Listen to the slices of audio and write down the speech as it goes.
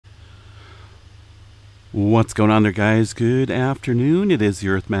What's going on there, guys? Good afternoon. It is the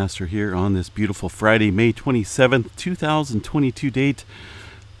Earthmaster here on this beautiful Friday, May 27th, 2022 date,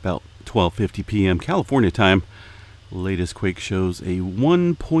 about 12:50 p.m. California time. Latest quake shows a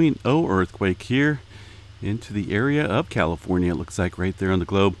 1.0 earthquake here into the area of California. It looks like right there on the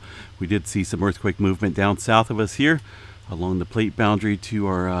globe. We did see some earthquake movement down south of us here along the plate boundary to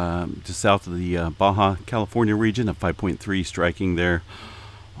our just south of the Baja California region, of 5.3 striking there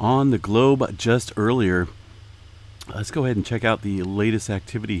on the globe just earlier. Let's go ahead and check out the latest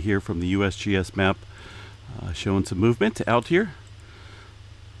activity here from the USGS map, showing some movement out here.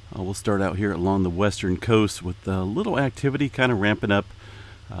 We'll start out here along the western coast with a little activity kind of ramping up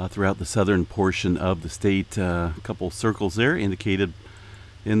throughout the southern portion of the state. A couple circles there indicated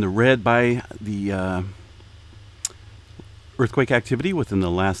in the red by the earthquake activity within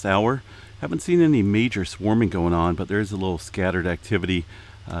the last hour. Haven't seen any major swarming going on, but there is a little scattered activity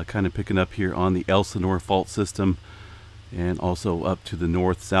kind of picking up here on the Elsinore fault system, and also up to the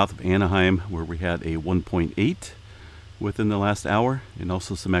north south of Anaheim, where we had a 1.8 within the last hour, and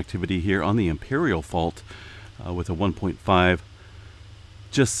also some activity here on the Imperial fault with a 1.5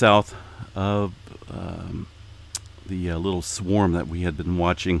 just south of the little swarm that we had been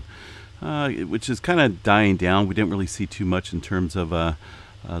watching, which is kind of dying down. We didn't really see too much in terms of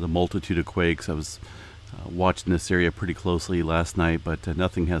the multitude of quakes. I was watching this area pretty closely last night, but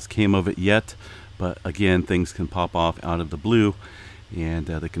nothing has came of it yet. But again, things can pop off out of the blue, and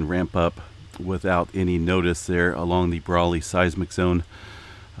they can ramp up without any notice there along the Brawley seismic zone.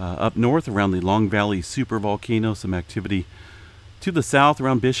 Up north around the Long Valley supervolcano, some activity to the south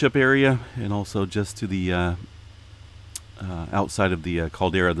around Bishop area, and also just to the outside of the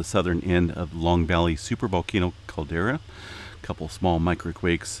caldera, the southern end of Long Valley supervolcano caldera. A couple small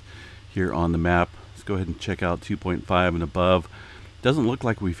microquakes here on the map. Let's go ahead and check out 2.5 and above. Doesn't look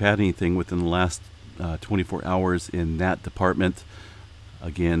like we've had anything within the last 24 hours in that department.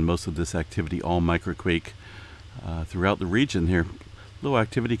 Again, most of this activity all microquake throughout the region here. Little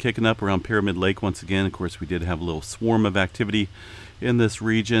activity kicking up around Pyramid Lake once again. Of course, we did have a little swarm of activity in this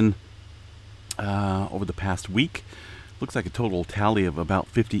region over the past week. Looks like a total tally of about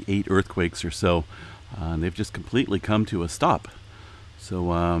 58 earthquakes or so. And they've just completely come to a stop.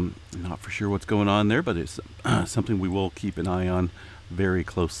 So not for sure what's going on there, but it's something we will keep an eye on very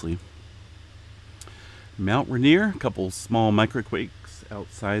closely. Mount Rainier, a couple small microquakes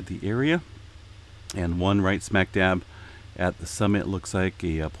outside the area, and one right smack dab at the summit. Looks like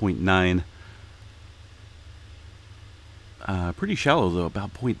a 0.9. Pretty shallow though,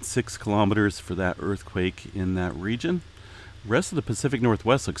 about 0.6 kilometers for that earthquake in that region. The rest of the Pacific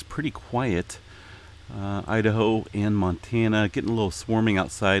Northwest looks pretty quiet. Idaho and Montana getting a little swarming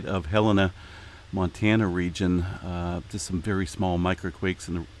outside of Helena, Montana region. Just some very small microquakes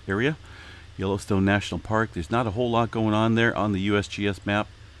in the area. Yellowstone National Park, there's not a whole lot going on there on the USGS map,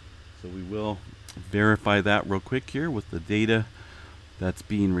 so we will verify that real quick here with the data that's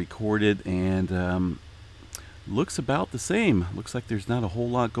being recorded, and looks about the same. Looks like there's not a whole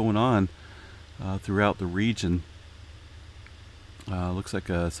lot going on throughout the region. Looks like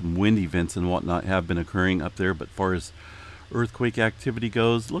some wind events and whatnot have been occurring up there, but as far as earthquake activity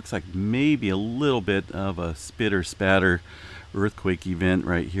goes, looks like maybe a little bit of a spit or spatter earthquake event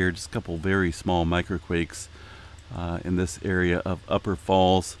right here. Just a couple very small microquakes in this area of Upper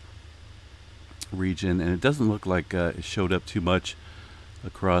Falls region, and it doesn't look like it showed up too much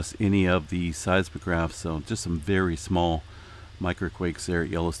across any of the seismographs. So just some very small microquakes there at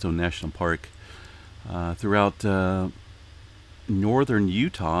Yellowstone National Park. Throughout northern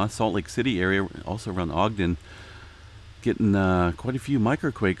Utah, Salt Lake City area, also around Ogden, getting quite a few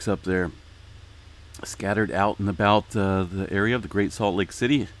microquakes up there, scattered out and about the area of the Great Salt Lake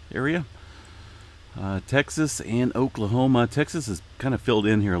City area. Texas and Oklahoma. Texas is kind of filled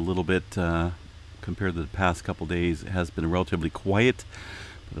in here a little bit compared to the past couple days. It has been relatively quiet,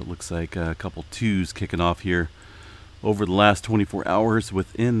 but it looks like a couple twos kicking off here over the last 24 hours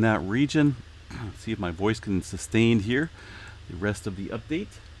within that region. Let's see if my voice can sustain here the rest of the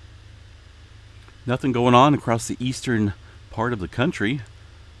update. Nothing going on across the eastern part of the country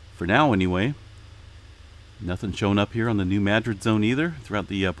for now anyway. Nothing showing up here on the New Madrid zone either. Throughout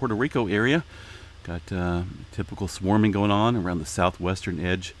the Puerto Rico area, got typical swarming going on around the southwestern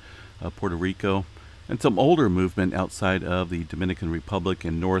edge of Puerto Rico, and some older movement outside of the Dominican Republic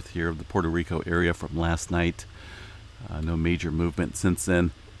and north here of the Puerto Rico area from last night. No major movement since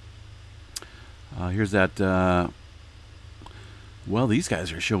then. Here's that. Well, these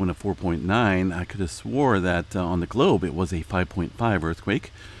guys are showing a 4.9. I could have swore that on the globe it was a 5.5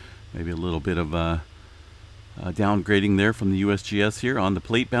 earthquake. Maybe a little bit of downgrading there from the USGS here on the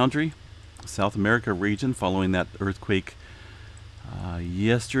plate boundary. South America region following that earthquake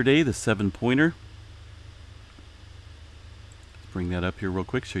yesterday, the 7-pointer. Let's bring that up here real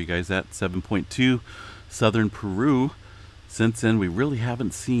quick, show you guys that 7.2 southern Peru. Since then, we really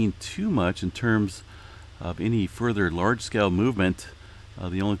haven't seen too much in terms of any further large-scale movement.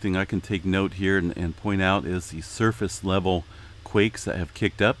 The only thing I can take note here and point out is the surface level quakes that have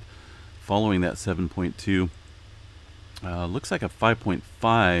kicked up following that 7.2. Looks like a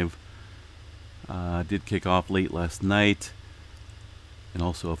 5.5 did kick off late last night, and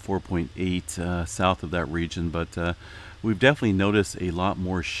also a 4.8 south of that region, but we've definitely noticed a lot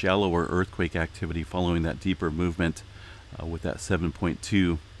more shallower earthquake activity following that deeper movement with that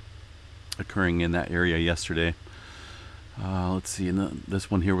 7.2 occurring in that area yesterday. Let's see, and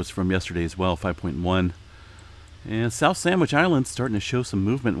this one here was from yesterday as well, 5.1. And South Sandwich Islands starting to show some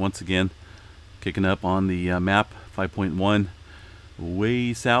movement once again, kicking up on the map, 5.1.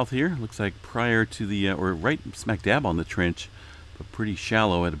 Way south here, looks like prior to the, or right smack dab on the trench, but pretty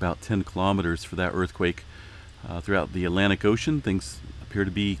shallow at about 10 kilometers for that earthquake. Throughout the Atlantic Ocean, things appear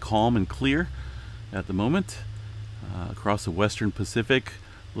to be calm and clear at the moment. Across the Western Pacific,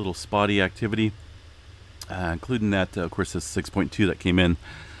 a little spotty activity, including that, of course, this 6.2 that came in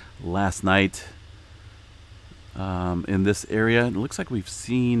last night in this area. It looks like we've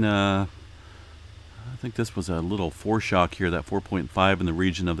seen, I think this was a little foreshock here, that 4.5 in the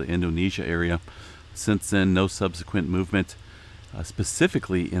region of the Indonesia area. Since then, no subsequent movement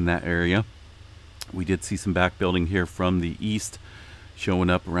specifically in that area. We did see some back building here from the east, showing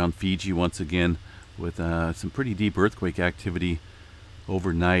up around Fiji once again, with some pretty deep earthquake activity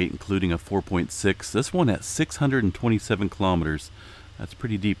overnight, including a 4.6. This one at 627 kilometers. That's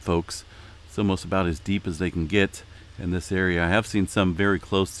pretty deep, folks. It's almost about as deep as they can get in this area. I have seen some very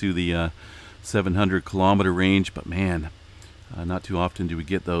close to the 700 kilometer range, but man, not too often do we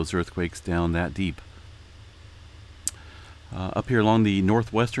get those earthquakes down that deep. Up here along the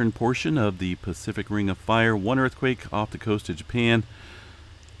northwestern portion of the Pacific Ring of Fire, one earthquake off the coast of Japan,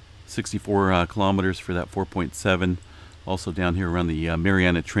 64 kilometers for that 4.7. Also down here around the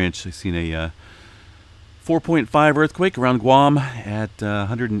Mariana Trench, I've seen a 4.5 earthquake around Guam at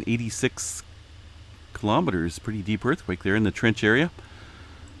 186 kilometers. Pretty deep earthquake there in the trench area.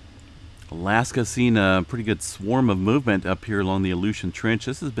 Alaska's seen a pretty good swarm of movement up here along the Aleutian Trench.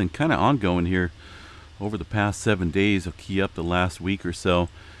 This has been kind of ongoing here over the past 7 days, of key up the last week or so.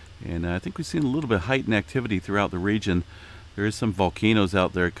 And I think we've seen a little bit of heightened activity throughout the region. There is some volcanoes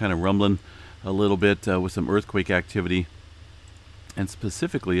out there kind of rumbling a little bit with some earthquake activity. And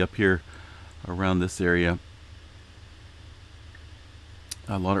specifically up here around this area,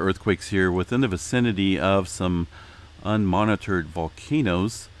 a lot of earthquakes here within the vicinity of some unmonitored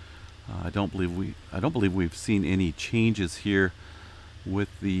volcanoes. I don't believe we've seen any changes here with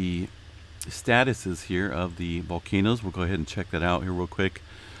the statuses here of the volcanoes. We'll go ahead and check that out here real quick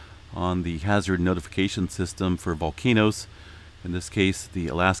on the hazard notification system for volcanoes. In this case, the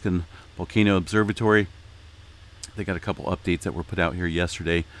Alaskan Volcano Observatory. They got a couple updates that were put out here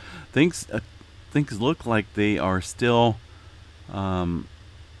yesterday. Things look like they are still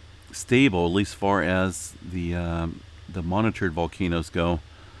stable, at least far as the monitored volcanoes go.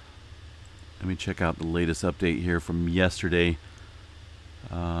 Let me check out the latest update here from yesterday.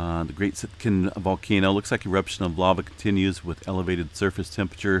 The Great Sitkin volcano, looks like eruption of lava continues with elevated surface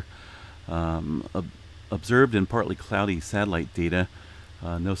temperature observed in partly cloudy satellite data.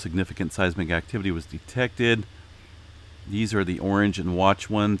 No significant seismic activity was detected. These are the orange and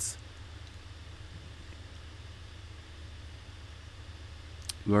watch ones.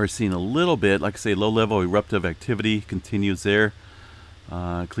 We are seeing a little bit, like I say, low-level eruptive activity continues there.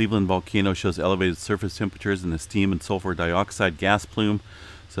 Cleveland volcano shows elevated surface temperatures and a steam and sulfur dioxide gas plume.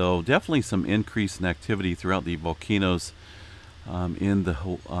 So definitely some increase in activity throughout the volcanoes in the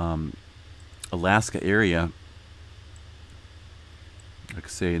Alaska area. Like I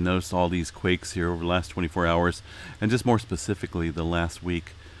say, I noticed all these quakes here over the last 24 hours, and just more specifically the last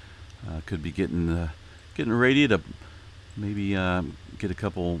week. Could be getting ready to maybe get a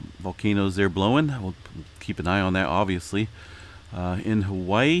couple volcanoes there blowing. We'll keep an eye on that, obviously. In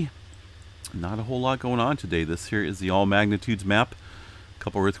Hawaii, not a whole lot going on today. This here is the all magnitudes map. A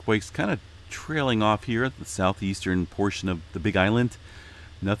couple earthquakes kind of trailing off here at the southeastern portion of the Big Island.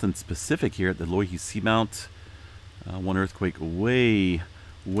 Nothing specific here at the Loihi Seamount. One earthquake way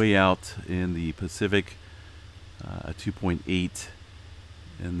out in the Pacific, 2.8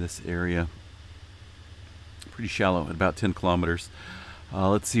 in this area. Pretty shallow at about 10 kilometers.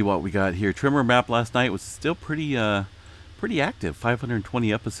 Let's see what we got here. Tremor map last night was still pretty active. 520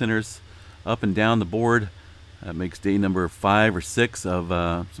 epicenters up and down the board. That makes day number 5 or 6 of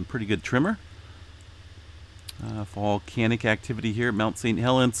some pretty good tremor. Volcanic activity here at Mount St.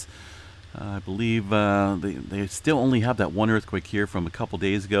 Helens. I believe they still only have that one earthquake here from a couple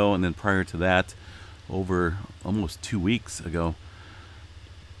days ago, and then prior to that, over almost 2 weeks ago.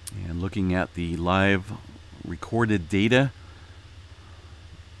 And looking at the live recorded data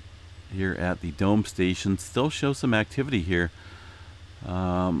here at the dome station, still shows some activity here.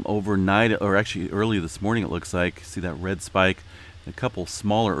 Overnight, or actually early this morning, it looks like. See that red spike, a couple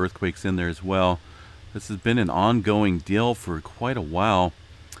smaller earthquakes in there as well. This has been an ongoing deal for quite a while.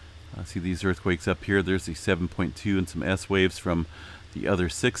 See these earthquakes up here. There's the 7.2 and some S waves from the other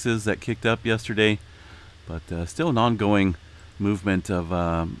 6s that kicked up yesterday. But still an ongoing movement of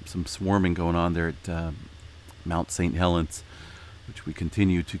some swarming going on there at Mount St. Helens, which we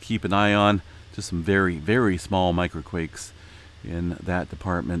continue to keep an eye on. Just some very, very small microquakes in that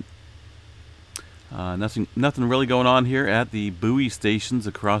department. Nothing really going on here at the buoy stations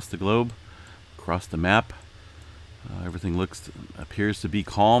across the globe, across the map. Everything appears to be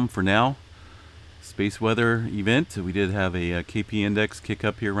calm for now. Space weather event. We did have a KP index kick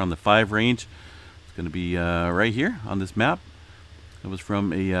up here around the 5 range. It's going to be right here on this map. It was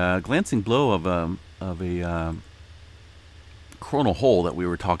from a glancing blow of a coronal hole that we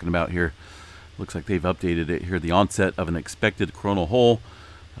were talking about here. Looks like they've updated it here. The onset of an expected coronal hole.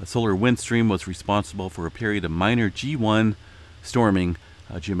 A solar wind stream was responsible for a period of minor G1 storming,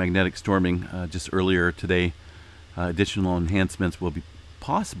 geomagnetic storming, just earlier today. Additional enhancements will be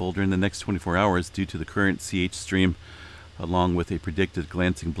possible during the next 24 hours due to the current CH stream, along with a predicted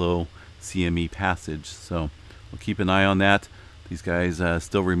glancing blow CME passage. So we'll keep an eye on that. These guys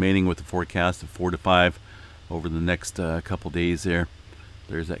still remaining with the forecast of 4 to 5 over the next couple days there.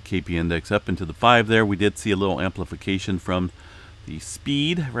 There's that KP index up into the 5 there. We did see a little amplification from the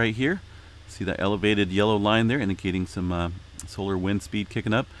speed right here. See that elevated yellow line there indicating some solar wind speed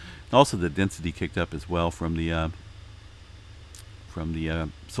kicking up. And also the density kicked up as well from the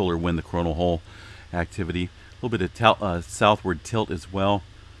solar wind, the coronal hole activity. A little bit of southward tilt as well.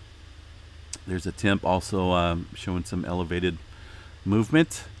 There's a temp also showing some elevated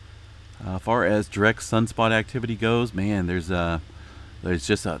movement. As far as direct sunspot activity goes, man, there's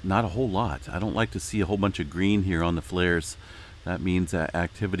just not a whole lot. I don't like to see a whole bunch of green here on the flares. That means that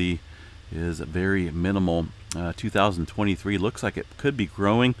activity is very minimal. 2023 looks like it could be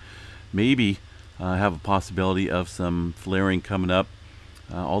growing. Maybe have a possibility of some flaring coming up.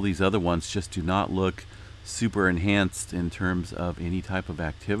 All these other ones just do not look super enhanced in terms of any type of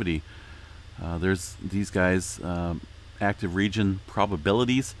activity. There's these guys, active region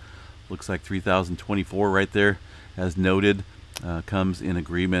probabilities. Looks like 3024 right there, as noted, comes in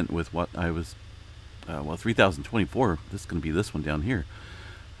agreement with what I was, well, 3024, this is going to be this one down here.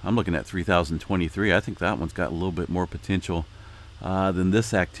 I'm looking at 3023. I think that one's got a little bit more potential than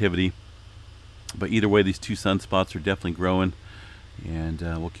this activity. But either way, these two sunspots are definitely growing, and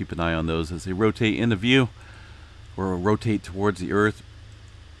we'll keep an eye on those as they rotate into view or rotate towards the Earth.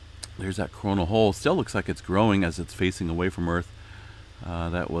 There's that coronal hole. Still looks like it's growing as it's facing away from Earth.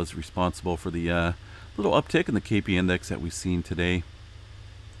 That was responsible for the little uptick in the KP index that we've seen today.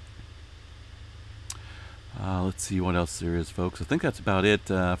 Let's see what else there is, folks. I think that's about it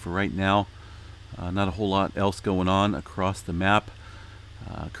for right now. Not a whole lot else going on across the map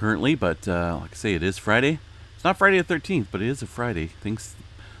currently, but like I say, it is Friday. It's not Friday the 13th, but it is a Friday. Things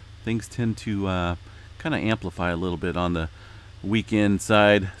tend to kind of amplify a little bit on the weekend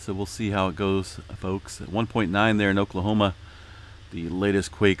side, so we'll see how it goes, folks. At 1.9 there in Oklahoma, the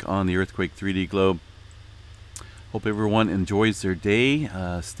latest quake on the earthquake 3D globe. Hope everyone enjoys their day.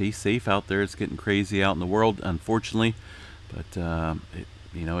 Stay safe out there. It's getting crazy out in the world, unfortunately, but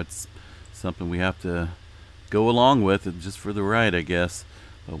it's something we have to go along with, just for the ride, I guess.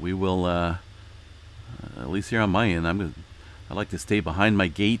 But we will, at least here on my end, I like to stay behind my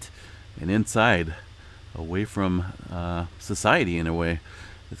gate and inside, away from society in a way.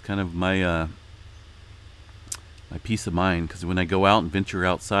 It's kind of my my peace of mind, because when I go out and venture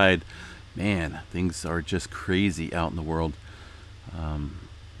outside, man, things are just crazy out in the world.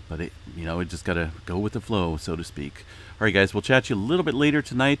 But it just gotta go with the flow, so to speak. All right, guys, we'll chat to you a little bit later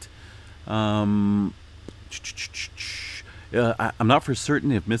tonight. I'm not for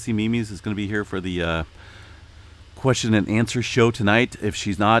certain if Missy Mimi's is going to be here for the question and answer show tonight. If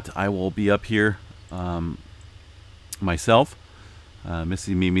she's not, I will be up here myself.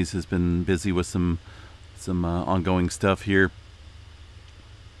 Missy Mimi's has been busy with some ongoing stuff here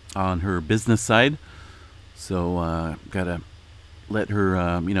on her business side, so gotta let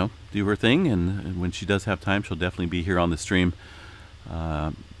her do her thing, and when she does have time, she'll definitely be here on the stream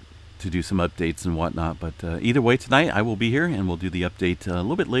to do some updates and whatnot. But either way, tonight I will be here and we'll do the update a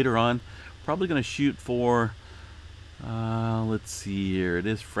little bit later on. Probably going to shoot for, let's see here, it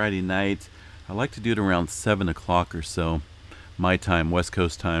is Friday night. I like to do it around 7 o'clock or so, my time, West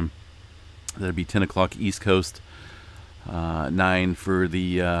Coast time. That'd be 10 o'clock East Coast, 9 for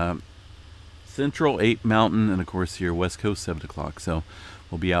the Central, 8 Mountain, and of course here West Coast, 7 o'clock. So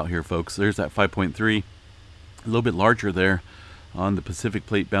we'll be out here, folks. There's that 5.3, a little bit larger there on the Pacific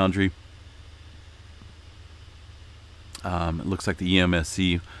Plate boundary. It looks like the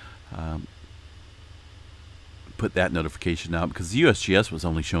EMSC put that notification out because the USGS was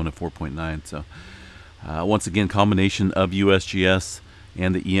only shown at 4.9. So once again, combination of USGS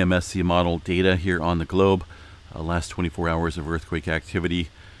and the EMSC model data here on the globe. Last 24 hours of earthquake activity.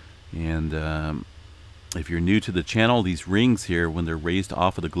 And if you're new to the channel, these rings here, when they're raised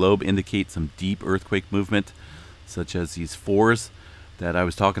off of the globe, indicate some deep earthquake movement, such as these 4s that I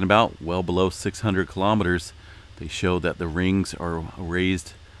was talking about, well below 600 kilometers. They show that the rings are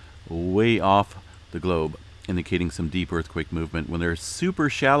raised way off the globe, indicating some deep earthquake movement. When they're super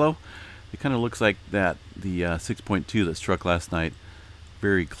shallow, it kind of looks like that the 6.2 that struck last night,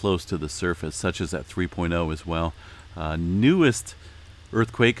 very close to the surface, such as that 3.0 as well. Newest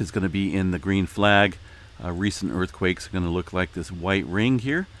earthquake is going to be in the green flag. Recent earthquakes are going to look like this white ring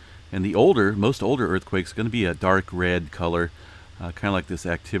here, and the most older earthquakes are going to be a dark red color, kind of like this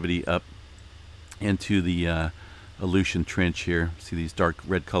activity up into the Aleutian Trench here. See these dark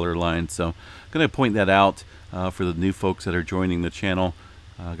red color lines. So I'm going to point that out for the new folks that are joining the channel.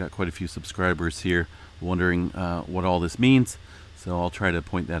 Got quite a few subscribers here wondering what all this means. So I'll try to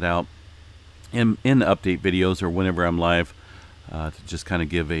point that out in the update videos or whenever I'm live, to just kind of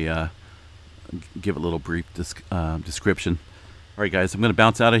give a little brief description. All right, guys, I'm going to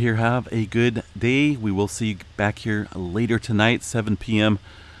bounce out of here. Have a good day. We will see you back here later tonight, 7 p.m.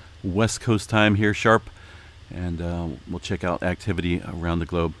 West Coast time here, sharp. And we'll check out activity around the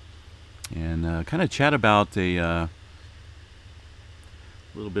globe and kind of chat about a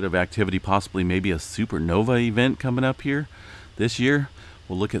little bit of activity, possibly maybe a supernova event coming up here this year.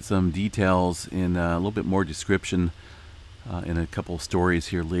 We'll look at some details in a little bit more description in a couple of stories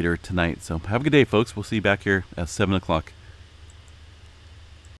here later tonight. So have a good day, folks. We'll see you back here at 7 o'clock.